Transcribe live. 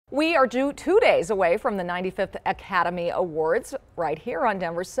We are due 2 days away from the 95th Academy Awards right here on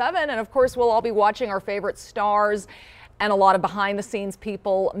Denver 7. And of course, we'll all be watching our favorite stars and a lot of behind the scenes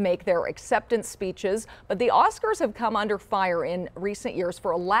people make their acceptance speeches. But the Oscars have come under fire in recent years for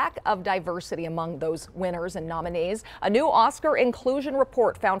a lack of diversity among those winners and nominees. A new Oscar inclusion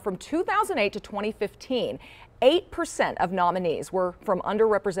report found from 2008 to 2015, 8% of nominees were from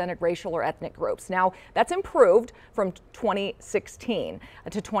underrepresented racial or ethnic groups. Now, that's improved from 2016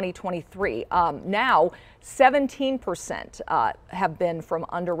 to 2023. Now, 17% have been from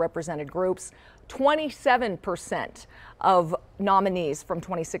underrepresented groups. 27% of nominees from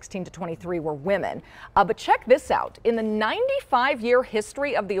 2016 to 23 were women. But check this out. In the 95-year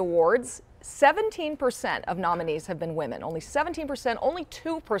history of the awards, 17% of nominees have been women. Only 17%, only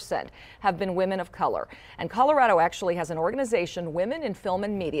 2% have been women of color. And Colorado actually has an organization, Women in Film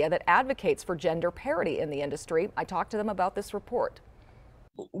and Media, that advocates for gender parity in the industry. I talked to them about this report.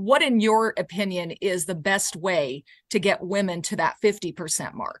 What, in your opinion, is the best way to get women to that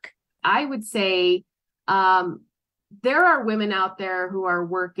 50% mark? I would say there are women out there who are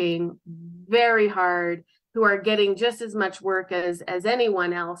working very hard, who are getting just as much work as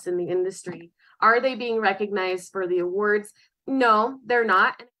anyone else in the industry. Are they being recognized for the awards? No, they're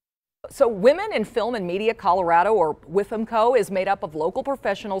not. So Women in Film and Media Colorado, or WIFMCO, is made up of local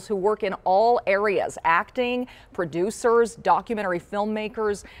professionals who work in all areas: acting, producers, documentary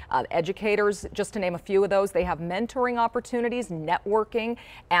filmmakers, educators, just to name a few of those. They have mentoring opportunities, networking,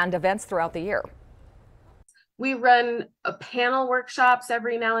 and events throughout the year. We run panel workshops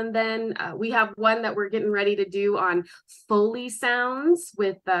every now and then. We have one that we're getting ready to do on Foley sounds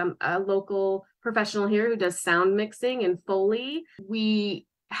with a local professional here who does sound mixing and Foley. We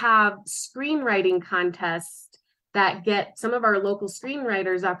have screenwriting contests that get some of our local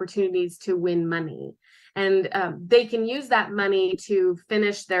screenwriters opportunities to win money. And they can use that money to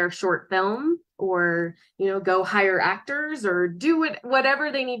finish their short film, or, go hire actors, or do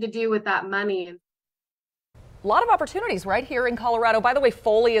whatever they need to do with that money. A lot of opportunities right here in Colorado. By the way,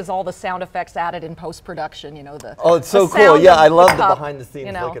 Foley is all the sound effects added in post-production, Oh, it's so cool. Yeah, I love the behind the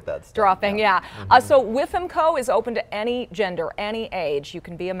scenes look at that stuff. Dropping, yeah. So WIFMCO is open to any gender, any age. You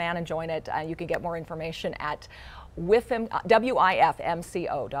can be a man and join it. You can get more information at wifmco.org.